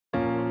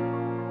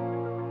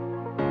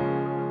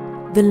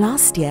The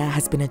last year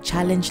has been a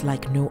challenge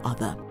like no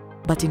other.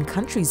 But in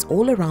countries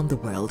all around the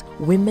world,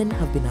 women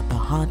have been at the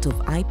heart of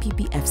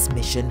IPPF's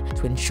mission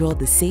to ensure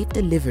the safe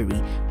delivery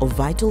of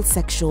vital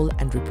sexual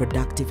and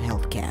reproductive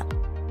health care.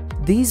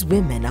 These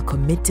women are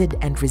committed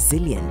and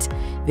resilient.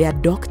 They are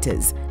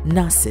doctors,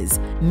 nurses,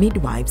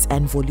 midwives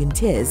and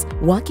volunteers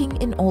working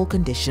in all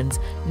conditions,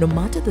 no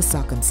matter the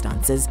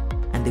circumstances,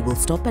 and they will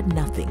stop at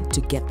nothing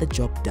to get the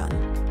job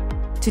done.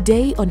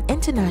 Today, on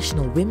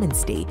International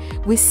Women's Day,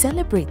 we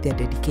celebrate their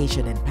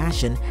dedication and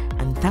passion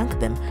and thank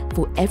them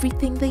for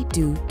everything they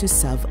do to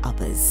serve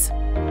others.